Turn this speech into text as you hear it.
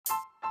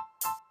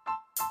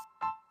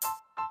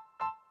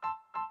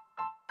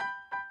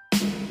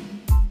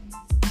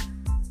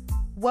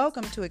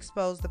Welcome to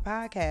Expose the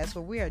Podcast,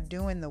 where we are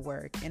doing the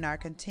work and are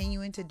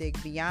continuing to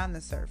dig beyond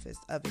the surface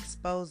of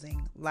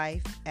exposing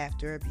life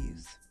after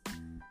abuse.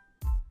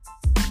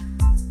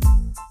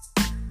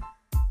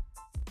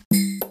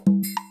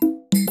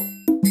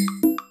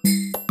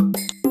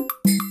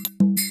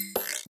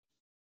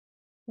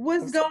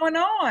 What's going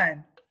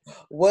on?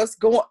 What's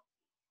going?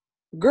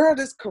 Girl,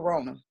 this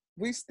corona.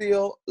 We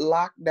still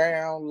locked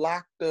down,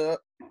 locked up,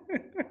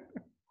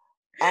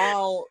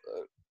 all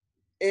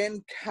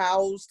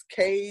housed,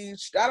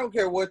 caged. I don't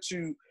care what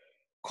you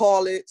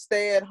call it.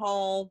 Stay at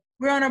home.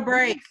 We're on a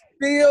break.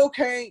 We still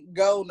can't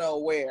go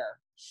nowhere.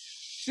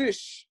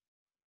 Shush.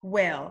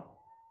 Well,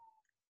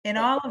 in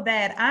all of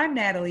that, I'm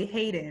Natalie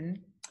Hayden.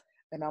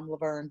 And I'm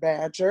Laverne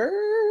Badger.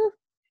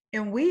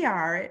 And we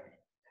are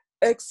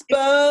Expose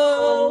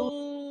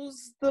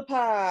the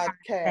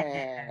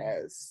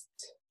Podcast.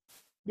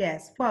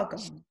 Yes,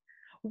 welcome.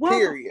 Welcome,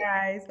 Period.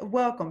 guys.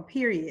 Welcome,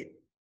 period.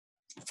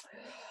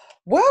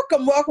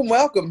 Welcome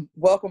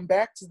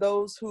back to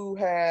those who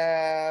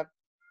have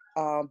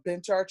been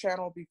to our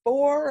channel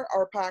before,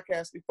 our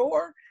podcast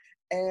before,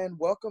 and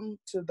welcome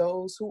to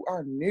those who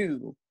are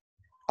new.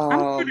 I'm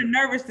sort of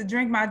nervous to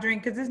drink my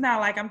drink because it's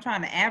not like I'm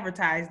trying to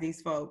advertise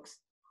these folks.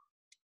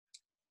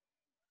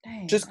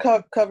 Dang. Just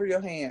cover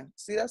your hand.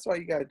 See, that's why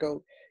you got to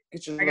go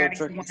get your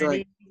little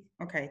drink.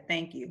 Okay,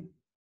 thank you.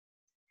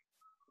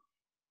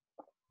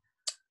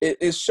 It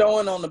is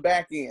showing on the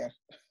back end.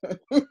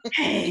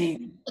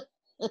 Dang.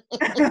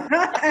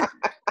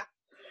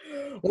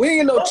 We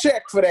ain't no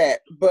check for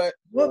that, but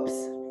whoops.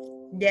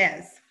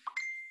 Yes.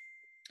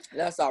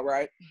 That's all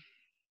right.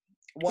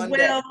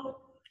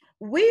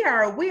 We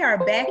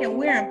are back and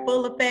we're in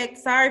full effect.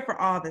 Sorry for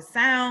all the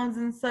sounds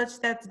and such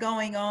that's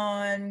going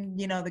on.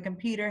 You know, the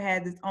computer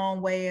has its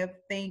own way of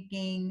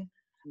thinking.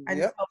 I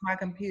just hope my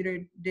computer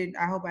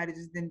I hope I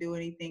just didn't do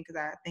anything because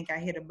I think I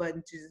hit a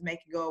button to just make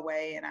it go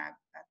away, and I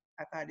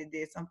thought it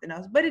did something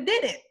else, but it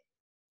didn't.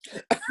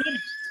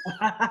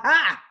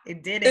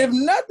 It didn't. If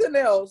nothing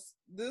else,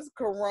 this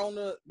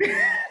corona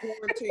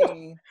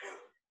quarantine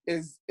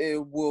it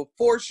will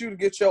force you to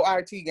get your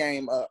IT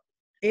game up.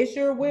 It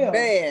sure will.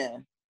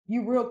 Man.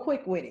 You real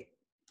quick with it.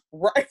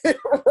 Right.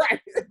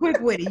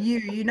 Quick with it.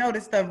 You know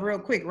this stuff real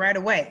quick right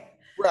away.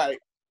 Right.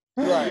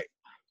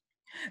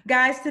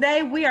 Guys,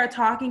 today we are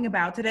talking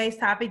about, today's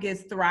topic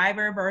is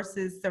Thriver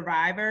versus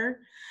Survivor.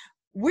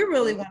 We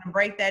really want to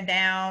break that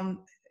down.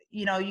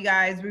 You know, you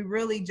guys, we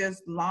really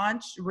just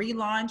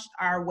relaunched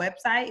our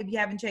website. If you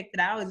haven't checked it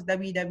out, it's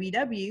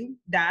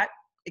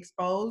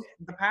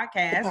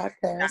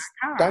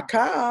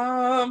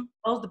www.exposethepodcast.com.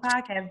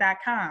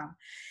 Exposethepodcast.com.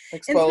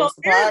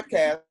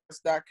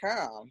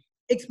 Exposethepodcast.com.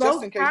 Expose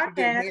Just in the case podcast. You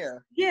didn't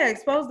hear. Yeah,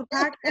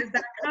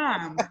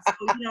 exposethepodcast.com. So,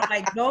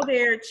 go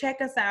there,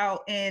 check us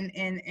out,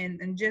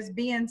 and just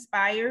be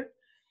inspired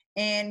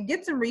and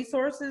get some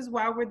resources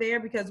while we're there,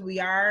 because we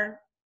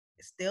are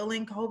still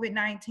in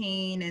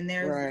COVID-19, and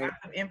there's lots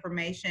of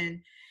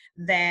information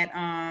that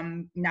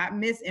not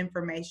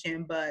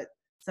misinformation, but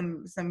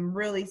some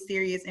really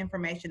serious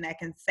information that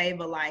can save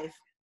a life.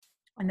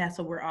 And that's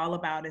what we're all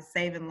about, is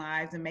saving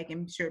lives and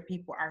making sure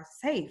people are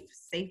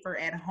safer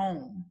at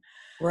home.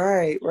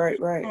 Right.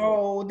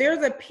 So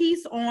there's a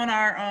piece on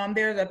our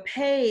there's a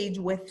page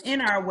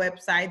within our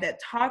website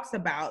that talks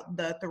about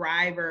the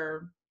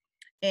Thriver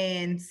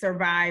and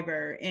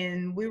Survivor,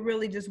 and we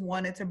really just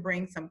wanted to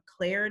bring some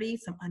clarity,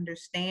 some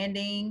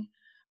understanding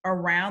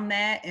around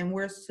that. And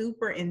we're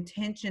super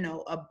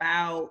intentional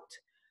about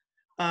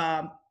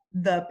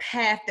the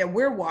path that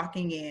we're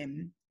walking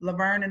in.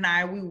 Laverne and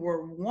I, we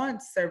were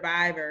once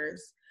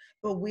survivors,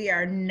 but we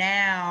are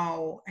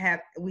now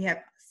have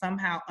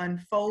somehow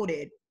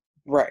unfolded.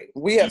 Right.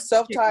 We have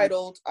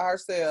self-titled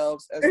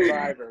ourselves as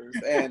thrivers,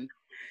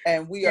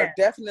 and we are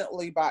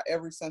definitely, by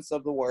every sense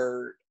of the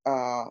word,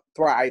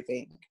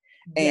 thriving.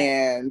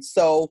 And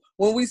so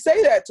when we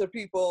say that to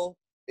people,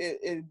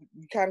 it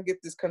you kind of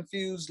get this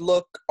confused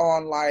look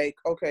on, like,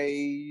 okay,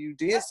 you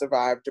did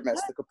survive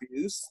domestic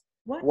abuse.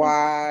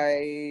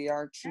 Why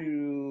are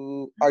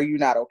you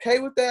not okay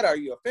with that? Are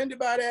you offended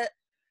by that?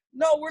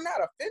 No, we're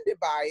not offended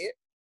by it.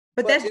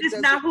 But that's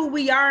just not who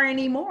we are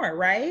anymore,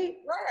 right?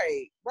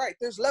 Right.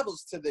 There's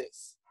levels to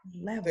this.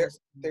 Levels.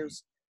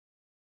 There's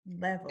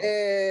levels.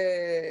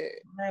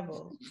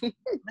 Levels.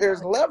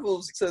 There's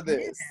levels to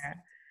this. Yeah.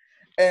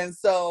 And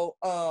so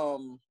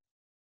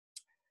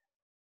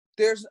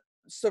there's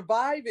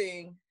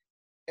surviving,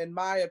 in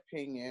my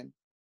opinion,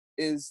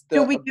 is the.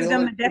 Should we give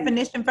them the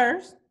definition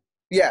first?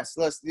 Yes,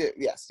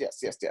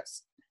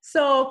 yes.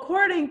 So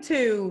according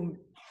to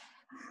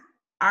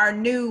our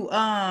new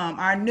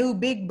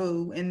big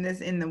boo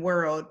in the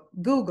world,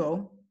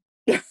 Google.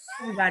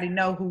 Everybody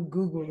know who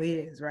Google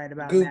is right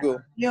about Google,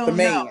 now. You the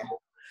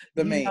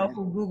man. know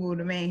who Google,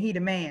 the man. He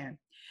the man.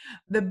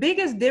 The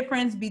biggest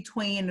difference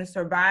between a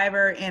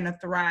survivor and a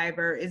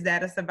thriver is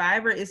that a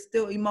survivor is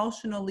still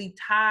emotionally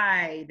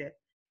tied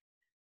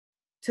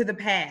to the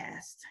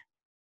past.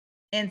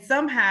 And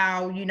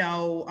somehow,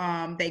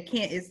 they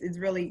can't, it's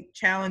really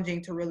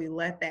challenging to really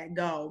let that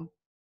go.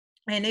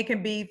 And it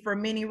can be for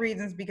many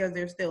reasons because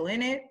they're still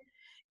in it.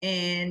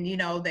 And, you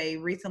know, they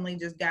recently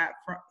just got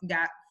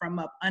from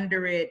up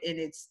under it, and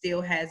it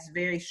still has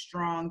very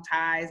strong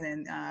ties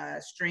and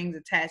strings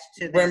attached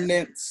to them.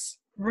 Remnants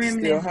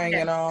still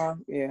hanging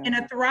on. Yeah. And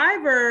a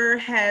thriver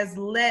has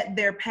let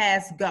their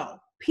past go,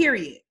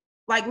 period.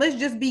 Like, let's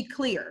just be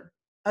clear.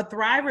 A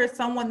thriver is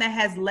someone that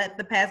has let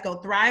the past go.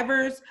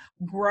 Thrivers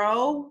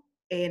grow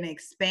and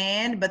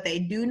expand, but they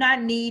do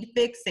not need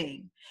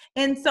fixing.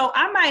 And so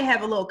I might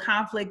have a little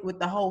conflict with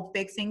the whole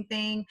fixing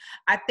thing.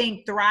 I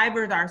think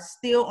thrivers are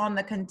still on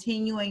the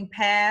continuum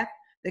path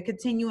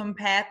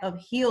of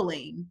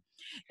healing.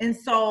 And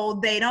so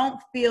they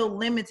don't feel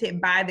limited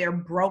by their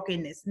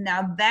brokenness.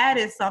 Now that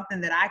is something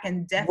that I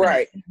can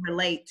definitely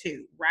relate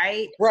to,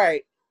 right?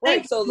 Right.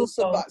 So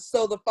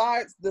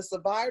the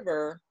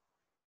survivor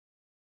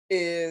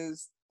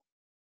is,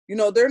 you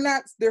know,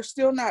 they're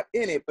still not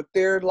in it, but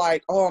they're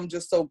like, oh, I'm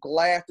just so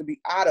glad to be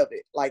out of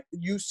it. Like,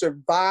 you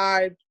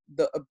survived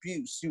the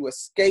abuse, you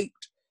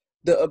escaped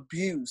the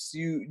abuse,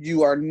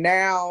 you are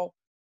now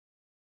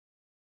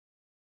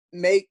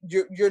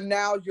you're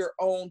now your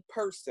own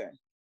person.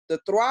 The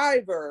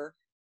thriver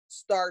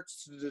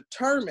starts to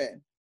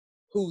determine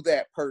who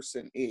that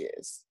person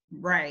is.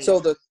 Right.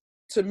 So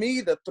to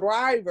me, the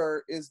thriver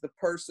is the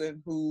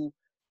person who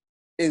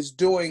is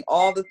doing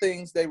all the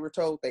things they were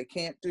told they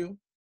can't do.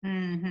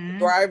 Mm-hmm.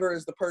 The thriver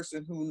is the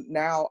person who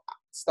now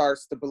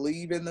starts to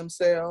believe in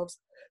themselves.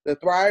 The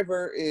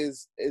thriver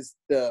is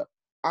the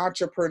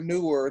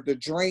entrepreneur, the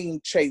dream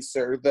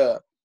chaser,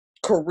 the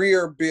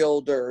career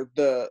builder,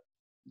 the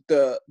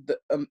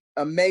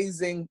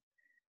amazing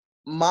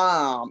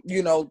mom,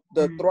 you know,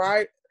 the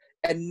thrive.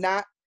 And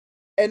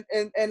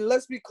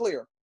let's be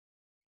clear,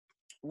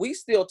 we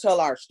still tell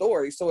our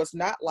story, so it's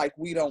not like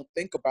we don't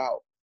think about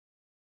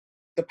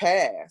the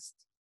past.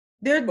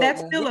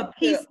 That's still a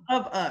piece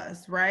of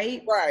us,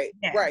 right? Right,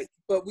 yes. Right.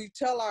 But we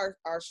tell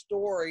our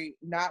story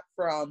not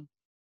from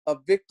a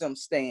victim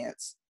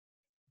stance,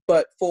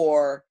 but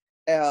for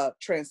a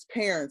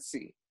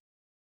transparency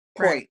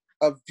point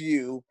of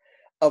view,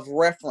 of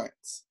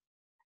reference.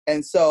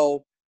 And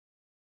so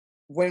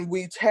when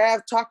we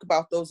talk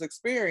about those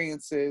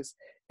experiences,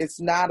 it's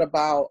not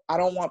about, I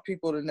don't want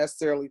people to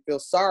necessarily feel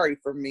sorry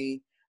for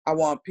me. I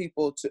want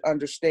people to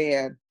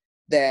understand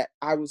that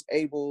I was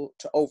able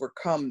to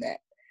overcome that.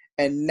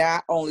 And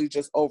not only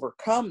just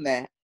overcome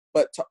that,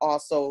 but to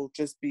also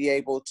just be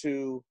able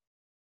to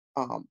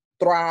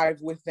thrive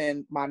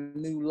within my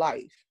new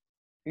life.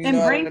 You and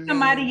know bring what I mean?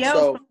 Somebody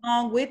else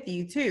along with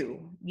you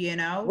too, you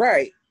know?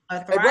 Right.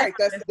 Right.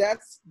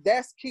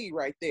 That's key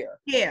right there.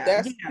 Yeah.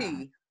 That's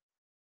key.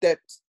 That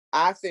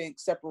I think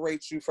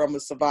separates you from a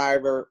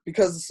survivor,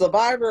 because a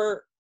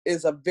survivor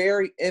is a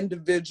very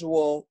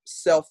individual,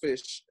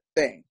 selfish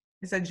thing.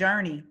 It's a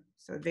journey.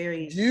 So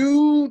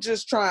you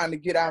just trying to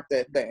get out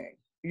that thing.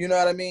 You know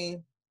what I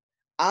mean?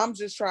 I'm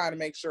just trying to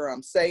make sure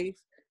I'm safe.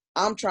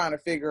 I'm trying to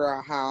figure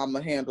out how I'm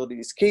going to handle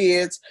these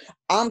kids.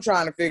 I'm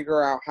trying to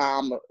figure out how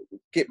I'm going to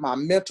get my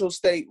mental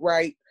state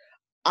right.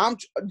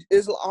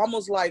 It's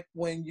almost like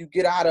when you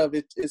get out of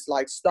it, it's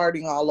like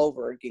starting all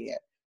over again,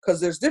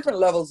 because there's different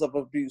levels of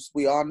abuse.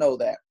 We all know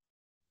that.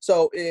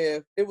 So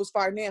if it was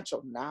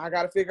financial, now I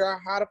got to figure out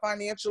how to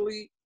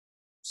financially,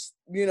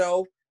 you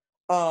know,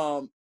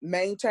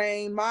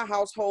 maintain my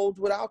household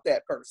without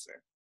that person.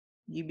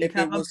 You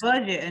become a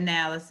budget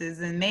analysis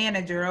and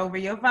manager over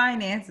your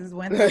finances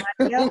when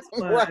somebody else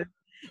was. Right.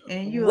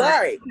 And you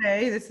like,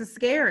 okay, this is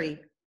scary.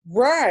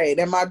 Right.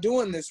 Am I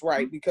doing this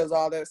right? Because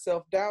all that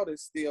self-doubt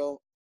is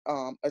still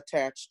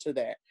attached to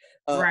that.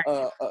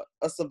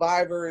 A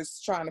survivor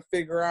is trying to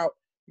figure out,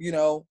 you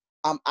know,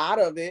 I'm out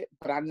of it,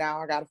 but I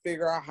got to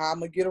figure out how I'm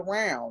going to get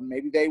around.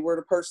 Maybe they were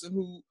the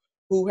person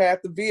who had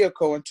the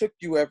vehicle and took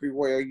you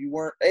everywhere. You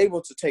weren't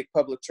able to take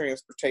public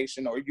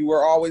transportation, or you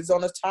were always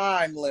on a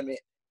time limit,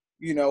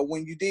 you know,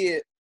 when you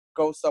did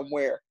go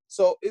somewhere.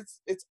 So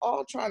it's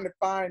all trying to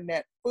find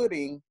that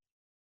footing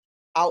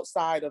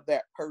outside of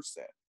that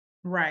person.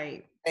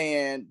 Right.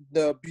 And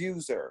the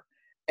abuser.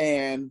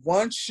 And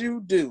once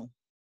you do,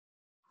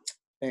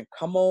 then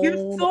come on.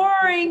 You're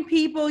soaring,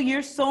 people.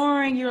 You're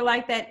soaring. You're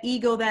like that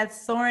eagle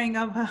that's soaring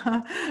up.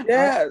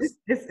 Yes.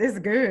 It's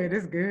good.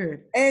 It's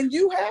good. And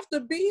you have to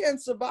be in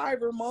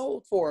survivor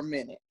mode for a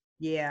minute.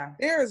 Yeah.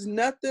 There is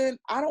nothing,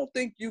 I don't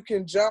think you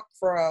can jump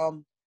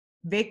from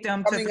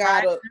victim coming to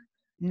out of,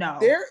 no.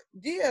 There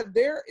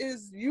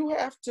is,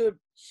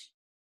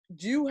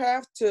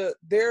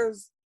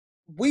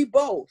 we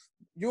both,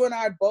 you and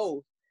I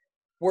both,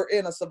 were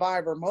in a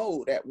survivor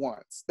mode at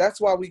once. That's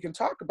why we can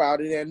talk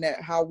about it, and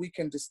that how we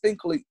can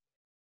distinctly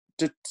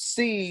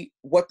see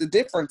what the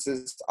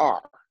differences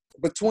are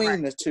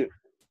between the two.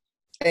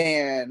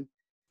 And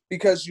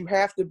because you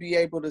have to be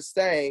able to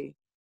say,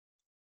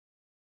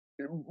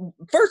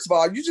 first of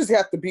all, you just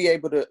have to be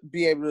able to,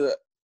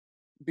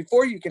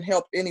 before you can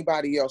help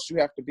anybody else, you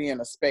have to be in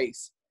a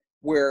space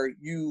where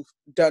you've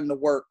done the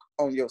work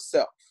on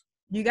yourself.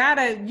 You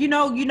gotta, you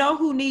know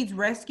who needs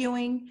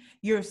rescuing?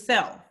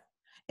 Yourself.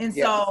 And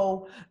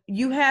so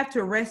you have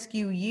to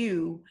rescue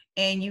you,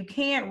 and you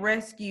can't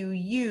rescue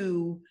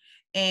you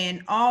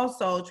and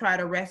also try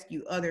to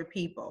rescue other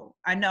people.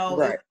 I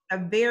know it's a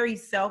very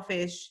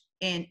selfish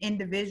and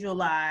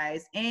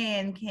individualized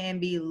and can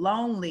be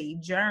lonely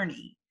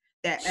journey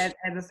that as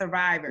a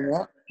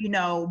survivor, you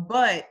know,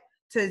 but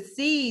to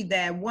see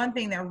that, one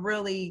thing that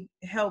really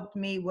helped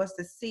me was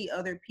to see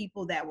other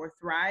people that were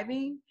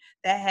thriving,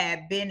 that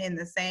had been in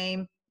the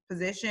same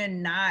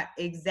position, not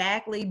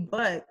exactly,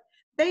 but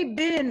they've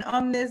been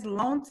on this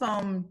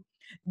lonesome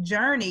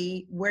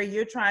journey where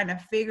you're trying to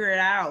figure it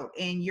out,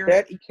 and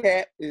that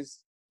cat is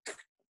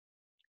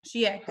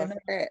she's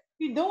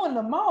doing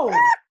the most.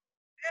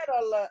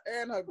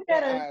 And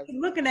her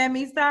looking at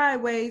me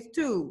sideways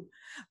too.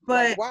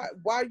 But like,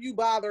 why you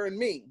bothering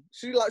me?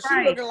 She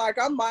looking like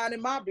I'm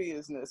minding my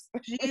business.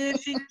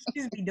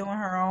 She's be doing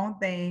her own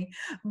thing.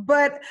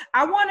 But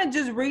I want to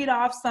just read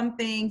off some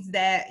things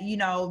that, you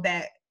know,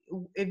 that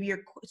if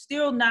you're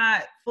still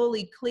not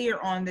fully clear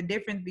on the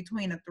difference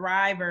between a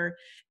thriver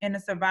and a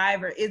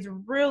survivor, it's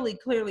really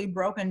clearly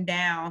broken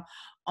down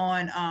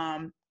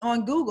on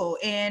Google.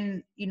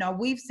 And, you know,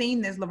 we've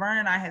seen this, Laverne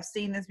and I have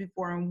seen this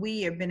before, and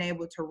we have been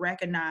able to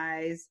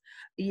recognize,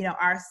 you know,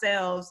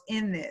 ourselves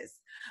in this.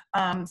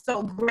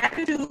 So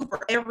gratitude for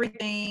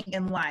everything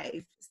in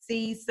life.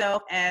 See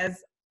self as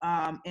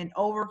an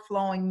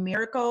overflowing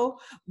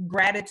miracle.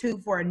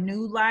 Gratitude for a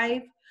new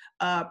life.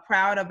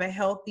 Proud of a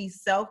healthy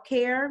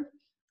self-care.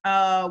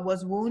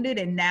 Was wounded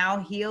and now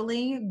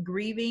healing.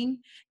 Grieving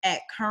at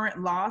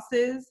current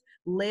losses.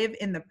 Live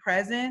in the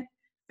present.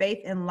 Faith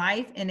in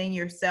life and in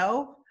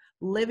yourself.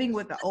 Living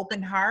with an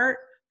open heart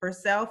for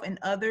self and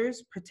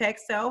others. Protect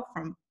self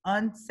from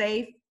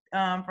unsafe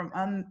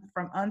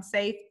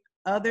unsafe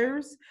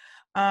others.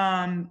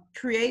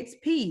 Creates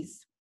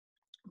peace.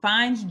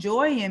 Finds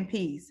joy in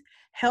peace.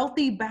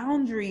 Healthy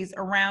boundaries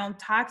around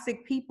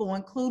toxic people,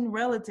 including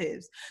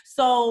relatives.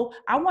 So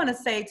I want to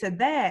say to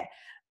that,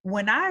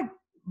 when I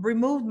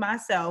removed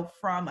myself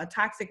from a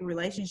toxic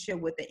relationship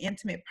with an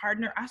intimate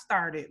partner, I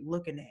started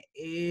looking at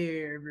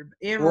every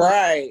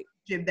relationship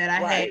that I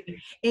had,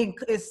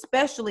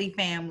 especially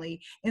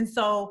family. And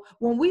so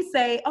when we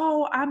say,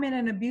 oh, I'm in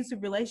an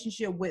abusive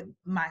relationship with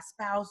my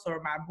spouse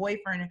or my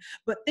boyfriend,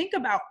 but think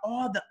about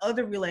all the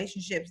other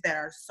relationships that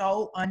are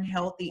so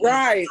unhealthy.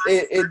 Right.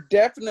 It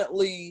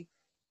definitely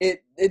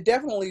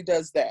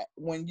does that.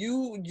 When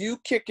you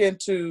kick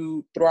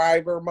into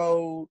thriver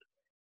mode,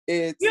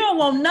 you don't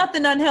want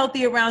nothing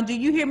unhealthy around you.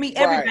 You hear me?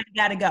 Everybody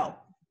gotta go.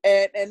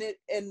 And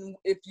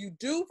if you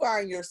do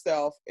find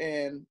yourself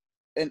in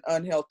an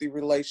unhealthy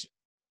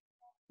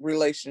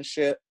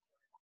relationship,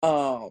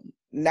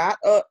 not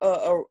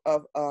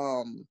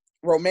a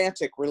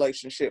romantic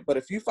relationship, but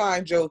if you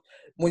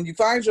when you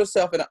find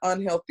yourself in an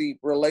unhealthy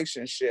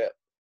relationship,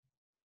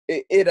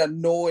 it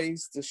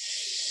annoys the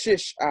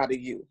shish out of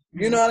you.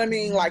 You know what I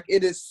mean? Like,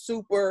 it is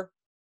super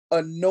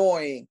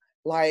annoying.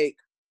 Like,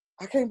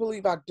 I can't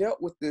believe I dealt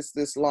with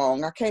this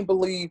long. I can't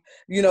believe,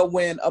 you know,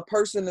 when a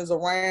person is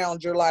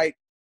around, you're like,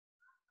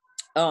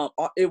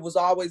 it was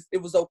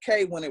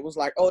okay when it was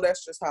like, oh,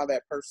 that's just how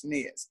that person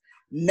is.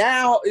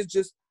 Now it's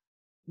just,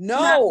 no,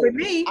 not for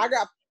me. I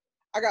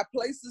got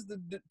places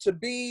to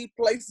be,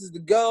 places to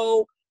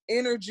go,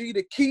 energy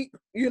to keep,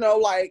 you know,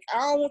 like, I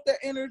don't want that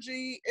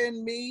energy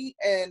in me.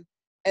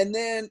 And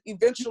then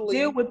eventually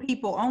you deal with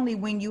people only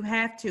when you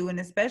have to, and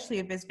especially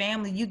if it's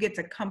family, you get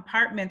to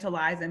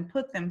compartmentalize and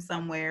put them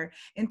somewhere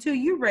until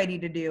you're ready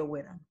to deal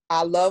with them.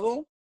 I love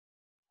them,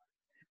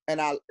 and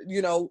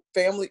you know,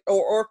 family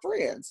or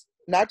friends,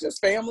 not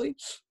just family,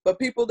 but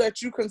people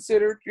that you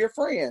consider your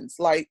friends.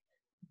 Like,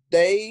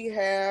 they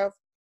have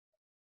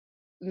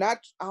I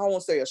don't want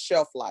to say a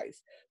shelf life,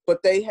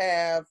 but they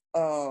have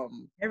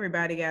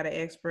everybody got an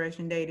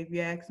expiration date, if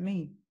you ask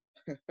me.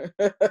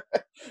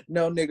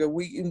 No, nigga,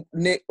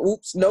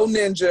 no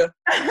ninja.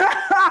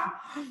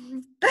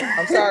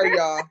 I'm sorry,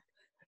 y'all.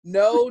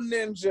 No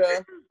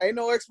ninja. Ain't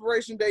no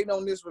expiration date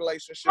on this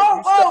relationship.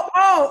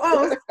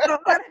 Oh.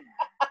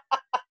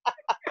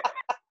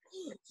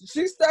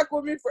 She stuck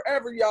with me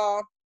forever,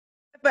 y'all.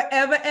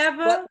 Forever,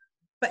 ever?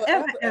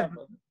 Forever,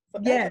 ever.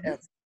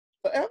 Yes.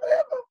 Forever,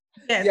 ever.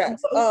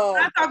 Yes. When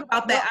I talk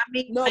about that, I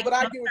mean, no, like, but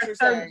I get what you're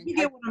saying. You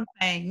get what I'm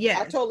saying. Yeah,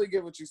 I totally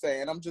get what you're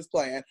saying. I'm just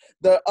playing.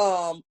 But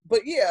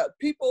yeah,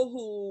 people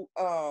who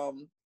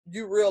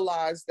you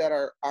realize that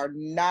are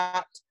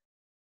not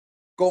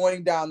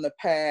going down the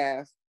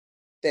path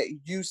that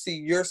you see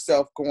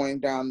yourself going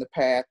down the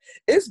path.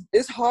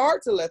 It's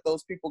hard to let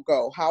those people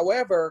go.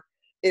 However,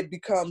 it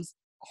becomes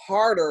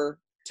harder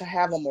to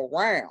have them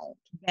around.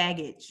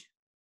 Baggage.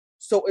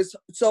 So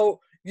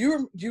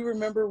you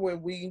remember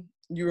when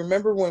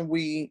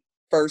we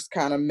first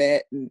kind of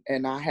met,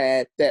 and I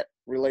had that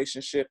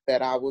relationship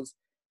that I was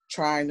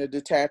trying to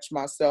detach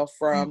myself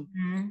from,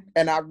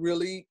 and I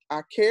really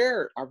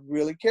cared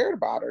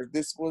about her.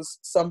 This was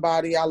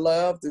somebody I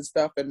loved and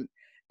stuff, and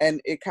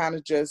it kind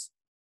of just,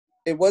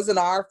 it wasn't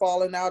our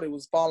falling out, it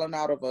was falling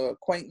out of a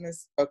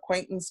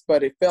acquaintance,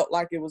 but it felt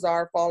like it was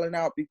our falling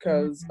out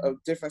because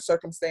of different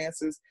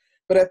circumstances.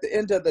 But at the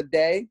end of the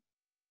day,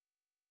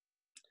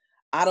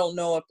 I don't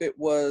know if it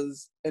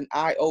was an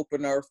eye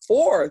opener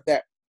for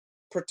that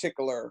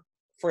particular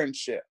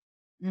friendship.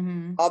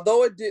 Mm-hmm.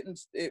 Although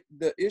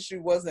the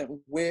issue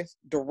wasn't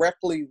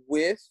directly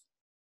with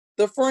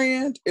the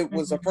friend, it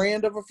was a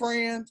friend of a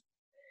friend.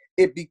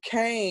 It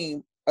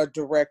became a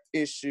direct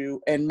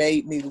issue and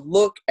made me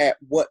look at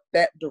what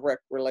that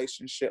direct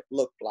relationship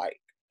looked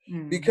like.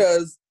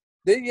 Because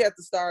then you have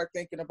to start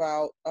thinking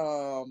about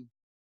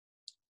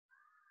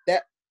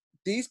that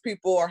these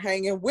people are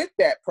hanging with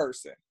that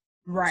person.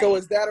 Right. So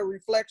is that a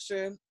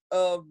reflection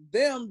of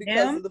them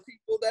because of the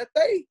people that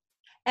they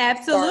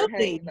start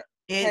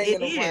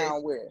hanging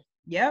around with?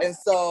 Yep. And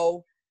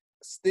so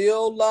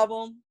still love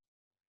them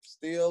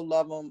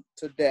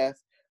to death,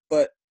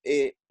 but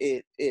it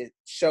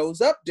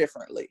shows up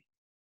differently.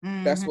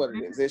 That's what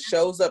it is. It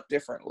shows up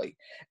differently.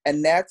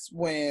 And that's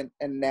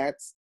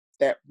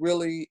that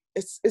really,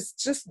 it's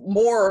just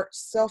more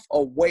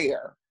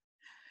self-aware.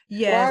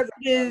 Yes,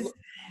 it is.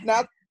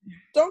 Now,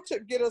 don't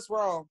get us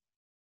wrong.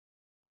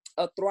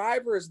 A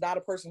thriver is not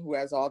a person who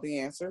has all the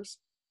answers.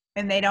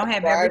 And they don't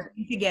have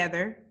everything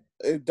together.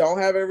 Don't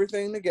have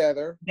everything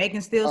together. They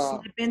can still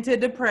slip into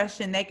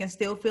depression. They can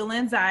still feel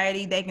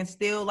anxiety. They can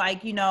still but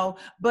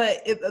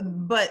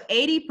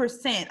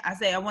 80%,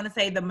 I want to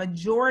say the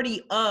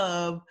majority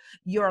of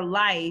your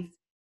life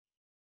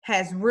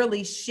has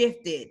really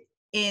shifted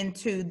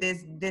into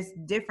this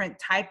different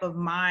type of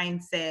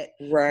mindset.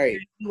 Right.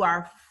 You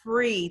are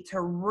free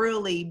to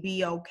really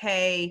be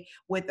okay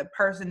with the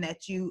person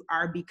that you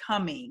are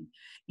becoming,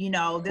 this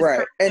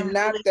right. And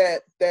not really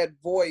that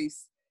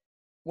voice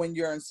when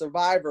you're in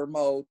survivor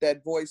mode,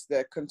 that voice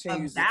that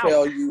continues to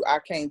tell you, I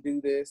can't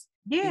do this.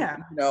 Yeah.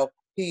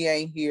 He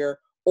ain't here.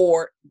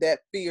 Or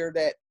that fear,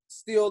 that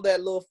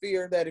little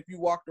fear that if you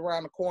walked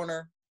around the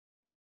corner,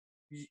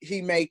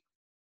 he may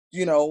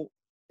be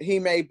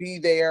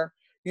there.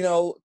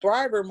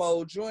 Thriver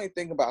mode, you ain't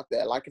think about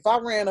that. Like if I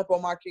ran up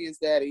on my kid's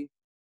daddy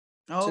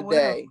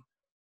today,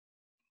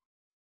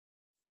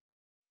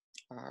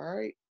 all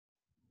right,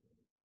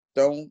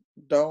 don't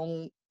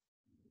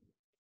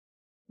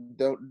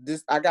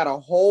this, I got a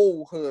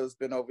whole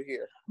husband over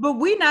here. But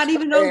we not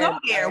even gonna go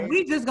there.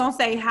 We just gonna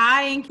say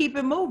hi and keep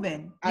it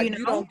moving.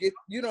 You don't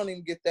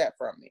even get that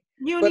from me.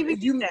 You don't even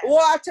get that. Well,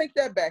 I take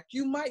that back.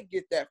 You might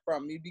get that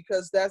from me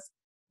because that's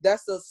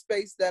a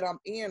space that I'm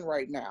in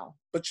right now.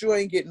 But you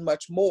ain't getting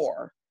much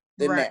more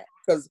than that.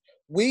 Because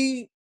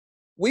we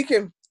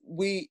can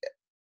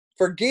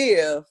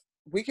forgive,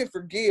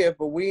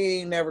 but we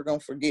ain't never gonna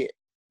forget.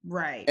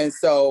 Right. And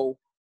so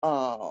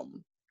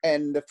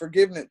and the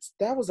forgiveness,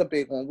 that was a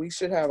big one. We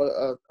should have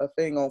a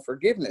thing on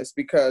forgiveness,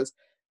 because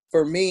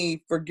for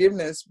me,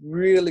 forgiveness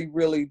really,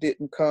 really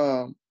didn't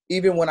come.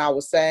 Even when I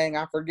was saying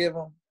I forgive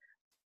them.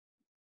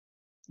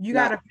 You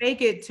got to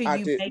fake it till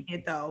you make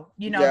it, though.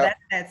 That's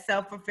that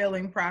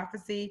self-fulfilling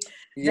prophecy.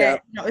 Yeah.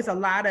 It's a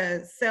lot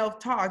of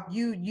self-talk.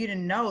 You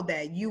didn't know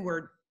that you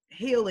were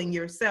healing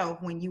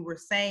yourself when you were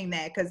saying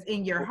that, because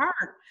in your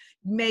heart,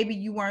 maybe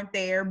you weren't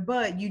there,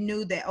 but you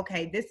knew that,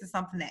 okay, this is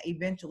something that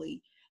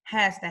eventually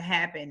has to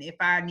happen if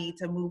I need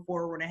to move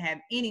forward and have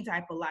any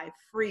type of life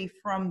free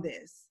from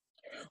this.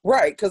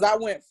 Right, because I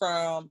went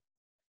from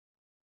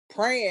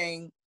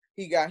praying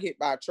he got hit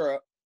by a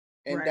truck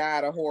and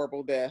died a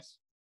horrible death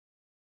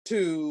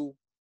to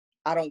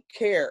I don't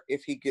care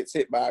if he gets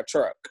hit by a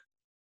truck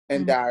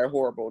and die a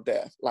horrible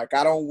death. Like,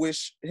 I don't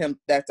wish him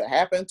that to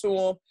happen to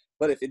him,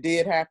 but if it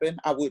did happen,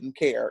 I wouldn't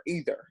care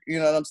either. You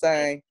know what I'm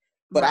saying?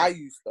 But I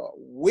used to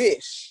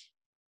wish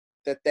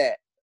that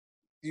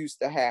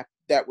used to happen,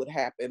 that would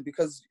happen,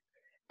 because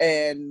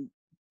you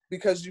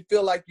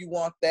feel like you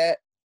want that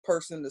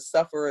person to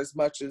suffer as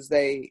much as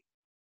they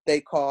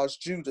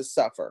caused you to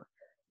suffer.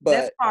 But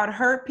that's called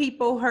hurt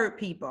people.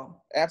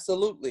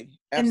 Absolutely.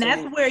 And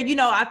that's where,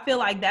 I feel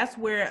like that's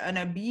where an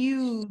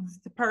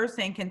abused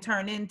person can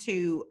turn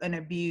into an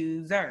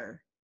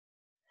abuser.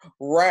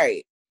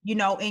 Right.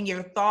 In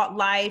your thought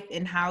life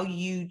and how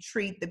you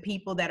treat the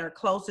people that are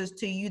closest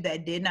to you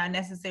that did not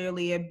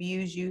necessarily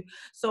abuse you.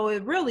 So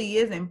it really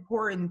is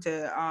important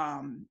to,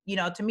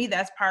 to me,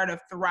 that's part of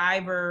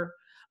thriver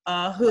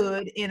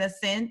hood in a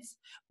sense,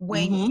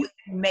 when you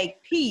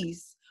make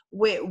peace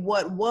with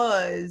what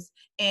was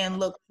and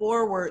look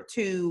forward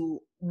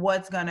to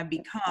what's going to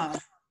become.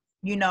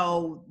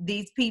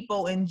 These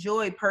people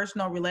enjoy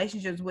personal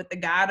relationships with the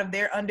God of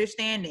their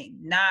understanding,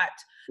 not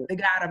the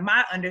God of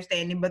my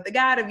understanding, but the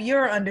God of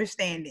your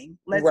understanding.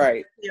 Let's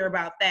be clear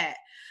about that.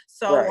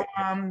 So,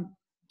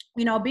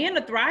 being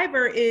a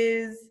thriver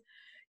is,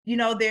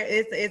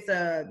 it's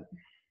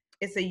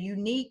a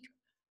unique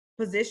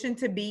position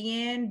to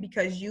be in,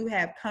 because you've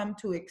come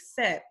to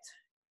accept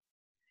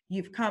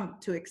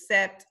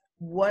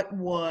what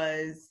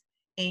was,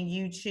 and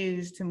you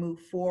choose to move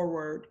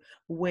forward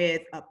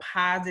with a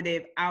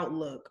positive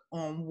outlook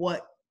on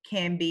what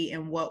can be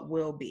and what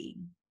will be.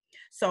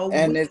 So,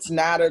 it's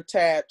not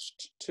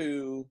attached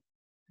to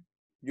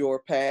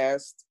your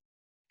past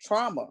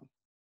trauma.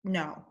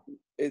 No.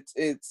 It's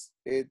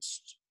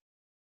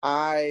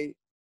I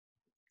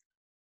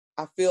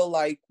I feel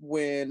like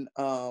when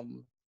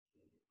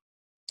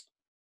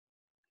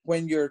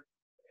you're,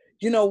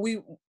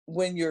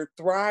 when you're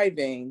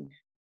thriving,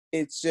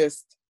 it's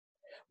just,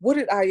 what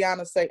did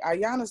Ayana say?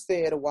 Ayana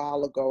said a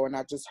while ago, and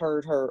I just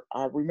heard her.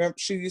 I remember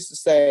she used to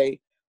say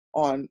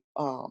on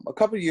a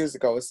couple of years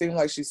ago. It seemed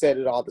like she said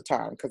it all the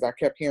time because I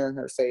kept hearing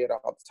her say it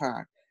all the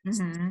time.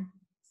 Mm-hmm.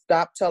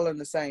 Stop telling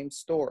the same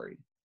story.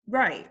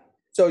 Right.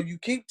 So you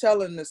keep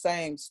telling the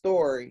same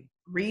story,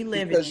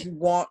 Reliving because it.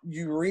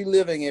 you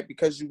reliving it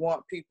because you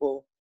want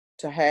people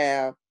to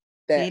have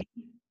that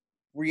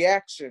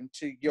reaction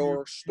to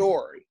your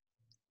story.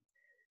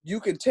 You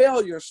can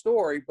tell your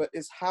story, but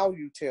it's how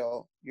you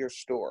tell your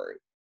story.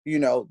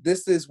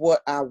 This is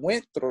what I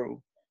went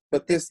through,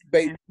 but this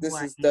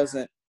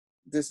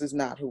is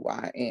not who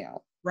I am.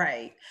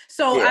 Right.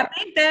 So Yeah. I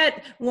think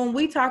that when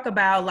we talk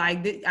about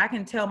like, I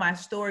can tell my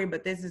story,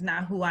 but this is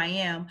not who I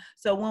am.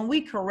 So when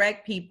we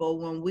correct people,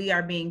 when we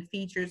are being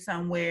featured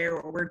somewhere,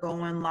 or we're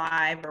going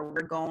live, or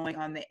we're going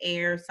on the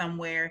air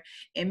somewhere,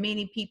 and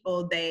many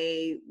people,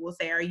 they will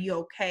say, are you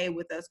okay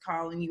with us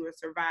calling you a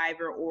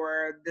survivor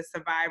or the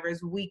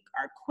survivors? We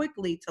are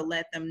quickly to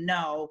let them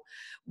know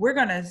we're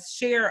going to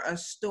share a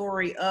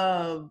story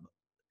of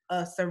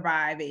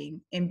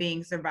surviving and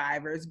being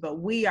survivors, but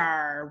we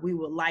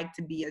would like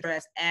to be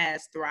addressed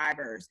as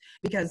thrivers,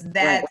 because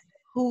that's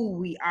who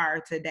we are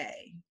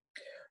today.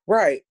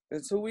 Right.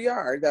 It's who we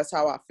are. That's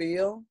how I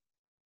feel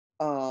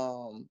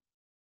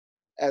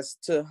as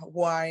to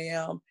who I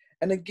am.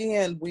 And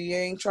again, we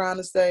ain't trying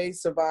to say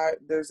survive.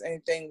 There's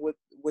anything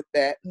with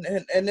that.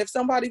 And if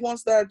somebody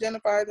wants to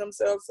identify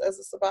themselves as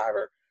a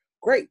survivor,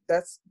 great.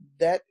 That's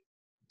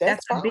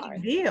That's fine. a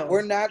big deal.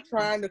 We're not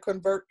trying to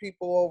convert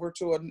people over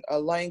to a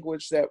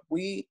language that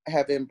we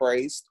have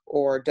embraced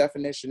or a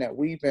definition that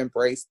we've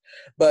embraced,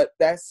 but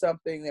that's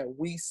something that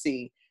we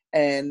see.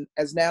 And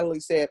as Natalie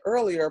said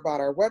earlier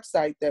about our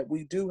website, that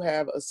we do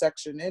have a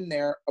section in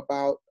there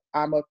about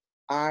I'm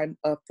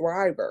a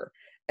thriver,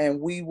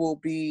 and we will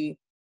be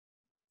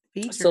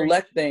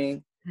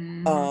selecting.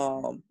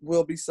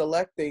 We'll be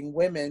selecting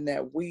women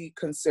that we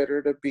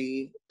consider to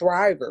be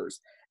thrivers,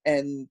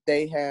 and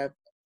they have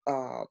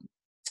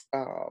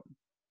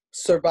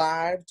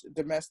survived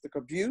domestic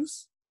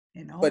abuse,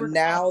 but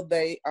now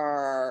they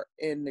are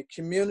in the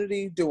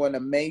community doing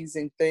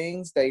amazing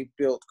things. They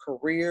built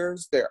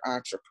careers, they're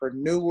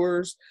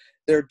entrepreneurs,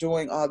 they're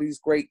doing all these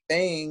great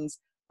things,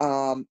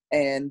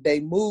 and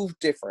they move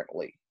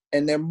differently,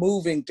 and they're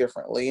moving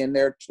differently, and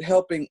they're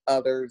helping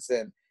others,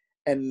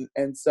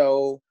 and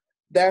so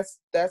that's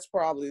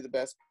probably the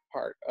best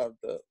part of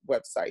the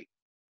website,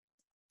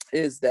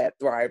 is that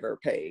Thriver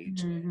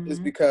page, is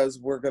because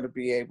we're going to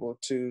be able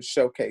to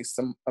showcase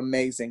some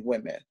amazing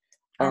women.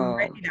 I'm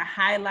ready to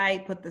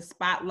highlight, put the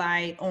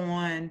spotlight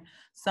on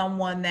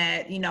someone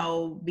that,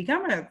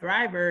 becoming a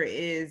thriver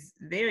is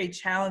very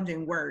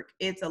challenging work.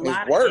 It's a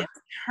lot of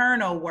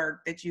internal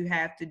work that you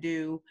have to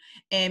do.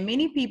 And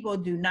many people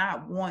do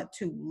not want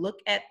to look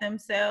at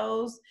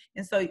themselves.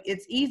 And so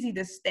it's easy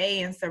to stay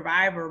in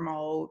survivor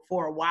mode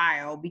for a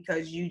while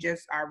because you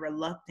just are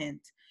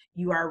reluctant.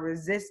 You are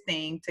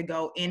resisting to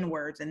go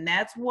inwards. And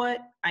that's what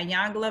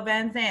Iyanla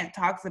Vanzant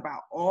talks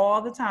about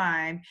all the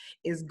time,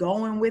 is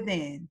going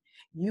within.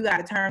 You got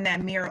to turn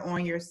that mirror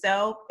on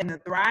yourself, and the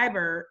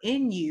thriver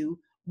in you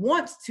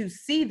wants to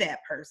see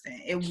that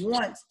person. It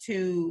wants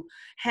to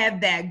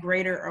have that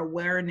greater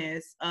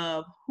awareness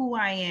of who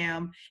I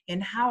am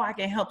and how I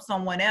can help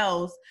someone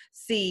else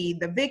see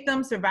the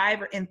victim,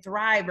 survivor, and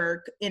thriver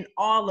in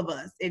all of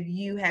us. If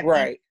you have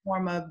any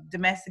form of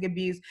domestic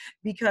abuse,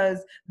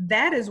 because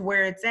that is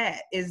where it's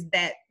at, is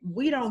that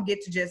we don't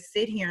get to just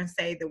sit here and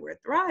say that we're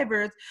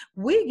thrivers.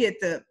 We get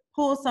to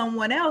pull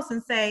someone else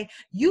and say,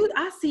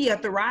 I see a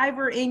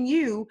thriver in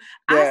you.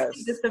 I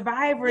see the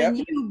survivor in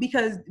you,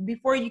 because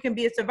before you can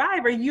be a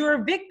survivor, you're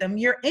a victim.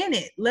 You're in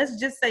it. Let's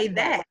just say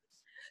that.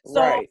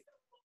 So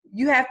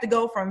you have to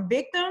go from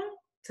victim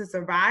to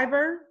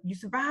survivor. You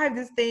survive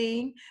this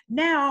thing.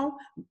 Now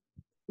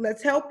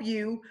let's help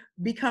you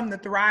become the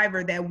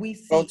thriver that we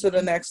see. Go to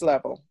the next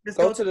level.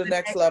 Go to the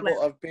next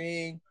level of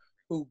being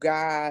who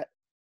God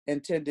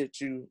intended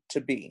you to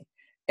be.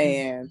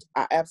 And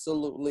I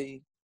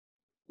absolutely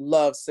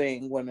love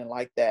seeing women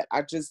like that.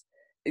 I just,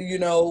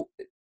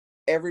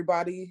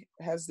 everybody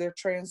has their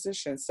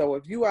transition. So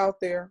if you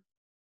out there,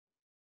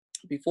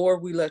 before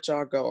we let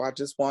y'all go, I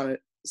just want to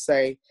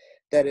say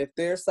that if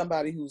there's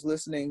somebody who's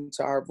listening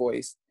to our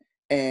voice,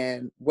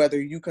 and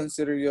whether you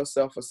consider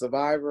yourself a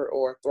survivor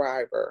or a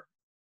thriver,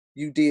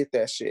 you did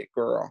that shit,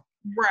 girl.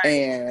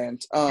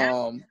 And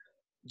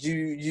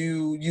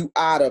you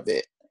out of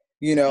it,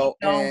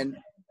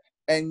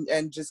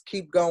 and just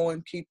keep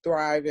going, keep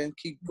thriving,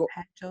 keep going,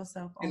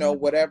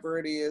 whatever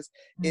it is.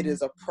 It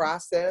is a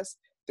process.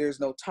 There's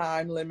no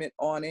time limit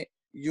on it.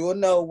 You'll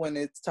know when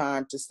it's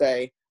time to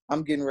say,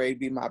 I'm getting ready to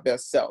be my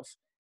best self,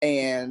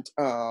 and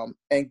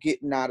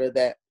getting out of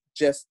that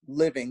just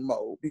living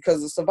mode,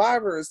 because a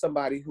survivor is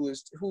somebody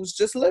who's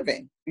just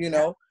living,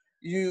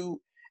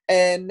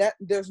 And that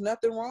there's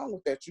nothing wrong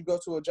with that. You go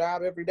to a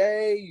job every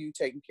day, you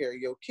taking care of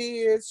your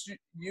kids,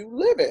 you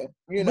living,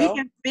 you know. We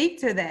can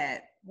speak to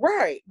that.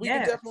 Right. We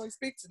Yes. can definitely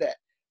speak to that.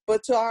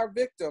 But to our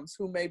victims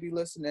who may be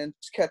listening,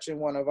 catching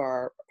one of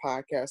our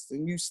podcasts,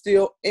 and you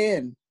still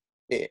in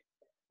it,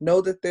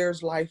 know that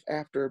there's life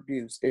after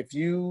abuse. If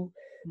you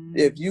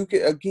can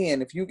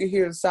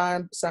hear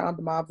the sound of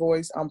my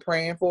voice, I'm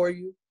praying for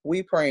you.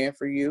 We praying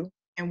for you.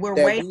 And we're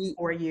waiting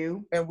for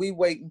you. And we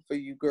waiting for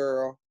you,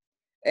 girl.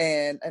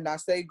 And I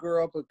say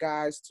girl, but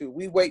guys too.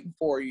 We waiting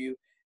for you.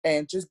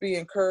 And just be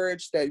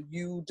encouraged that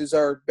you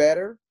deserve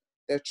better,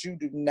 that you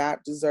do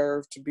not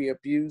deserve to be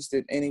abused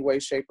in any way,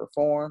 shape, or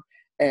form.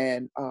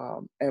 And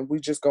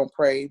we just gonna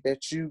pray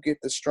that you get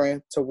the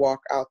strength to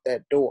walk out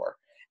that door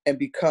and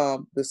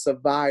become the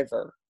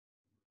survivor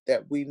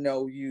that we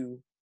know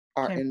you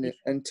are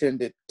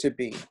intended to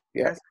be.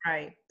 Yeah,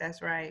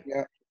 That's right.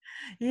 Yeah.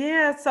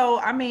 Yeah. So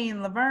I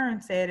mean,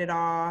 Laverne said it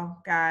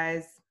all,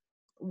 guys.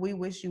 We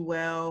wish you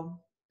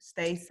well.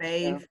 Stay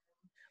safe.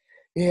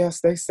 Yeah,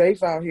 stay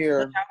safe out here.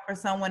 Look out for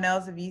someone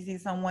else. If you see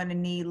someone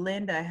in need,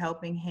 lend a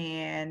helping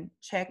hand.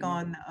 Check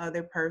on the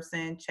other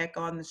person. Check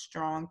on the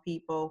strong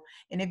people.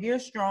 And if you're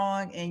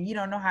strong and you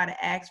don't know how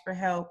to ask for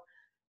help,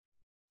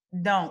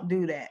 don't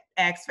do that.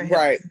 Ask for help.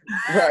 Right.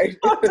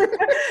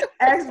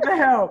 Ask for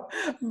help.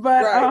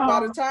 But by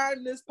the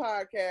time this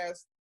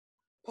podcast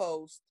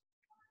posts,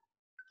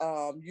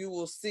 you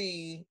will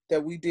see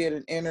that we did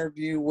an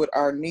interview with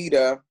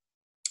Arnita,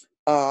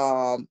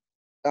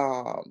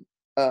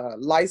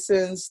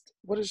 licensed.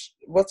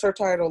 What's her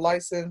title?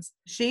 Licensed.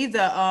 She's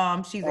a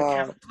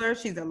counselor.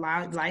 She's a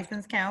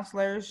licensed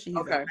counselor. She's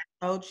a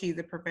coach. She's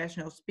a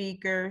professional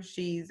speaker.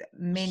 She's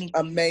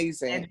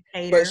amazing.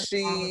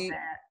 Educator,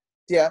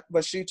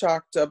 but she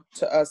talked to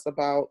us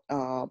about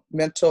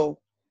mental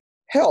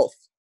health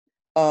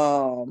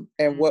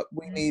and what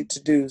we need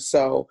to do.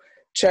 So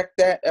check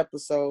that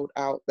episode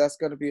out. That's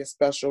going to be a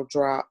special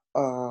drop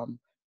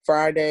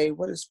Friday.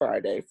 What is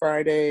Friday?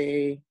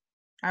 Friday.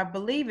 I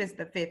believe it's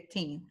the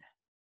 15th.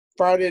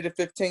 Friday the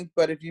 15th.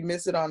 But if you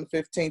miss it on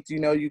the 15th,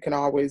 you can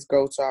always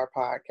go to our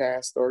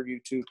podcast or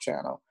YouTube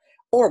channel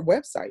or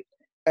website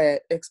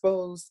at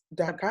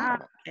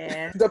exposed.com.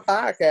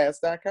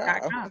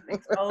 Thepodcast.com.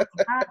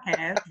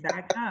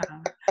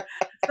 Exposedpodcast.com.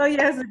 So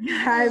yes,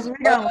 guys,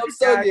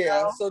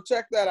 so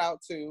check that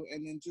out too,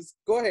 and then just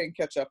go ahead and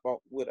catch up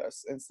with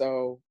us. And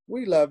so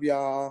we love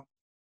y'all.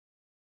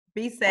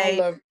 Be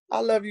safe.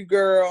 I love you,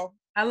 girl.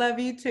 I love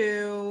you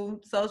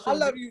too. I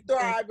love you,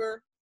 Thriver.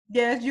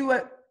 Yes, you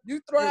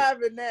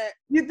thriving that.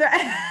 You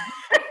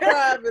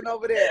thriving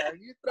over there.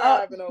 You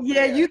thriving over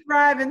there. Yeah, you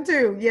thriving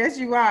too. Yes,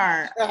 you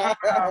are.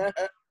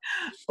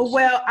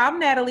 Well, I'm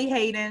Natalie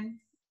Hayden.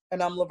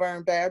 And I'm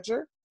Laverne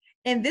Badger.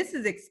 And this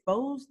is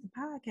Exposed the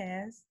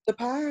Podcast. The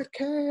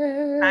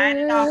podcast.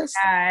 Signing off,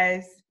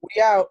 guys.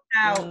 We out.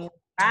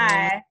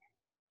 Bye.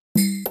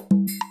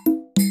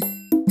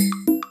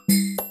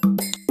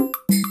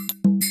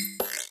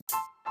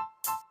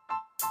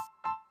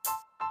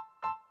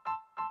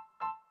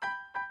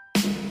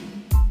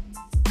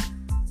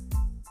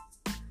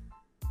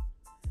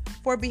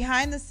 For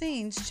behind the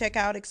scenes, check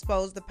out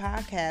Expose the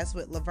Podcast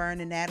with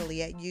Laverne and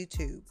Natalie at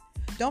YouTube.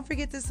 Don't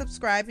forget to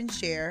subscribe and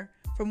share.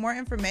 For more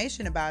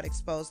information about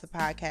Expose the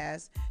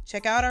Podcast,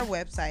 check out our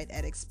website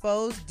at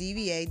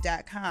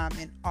exposedva.com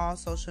and all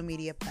social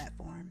media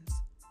platforms.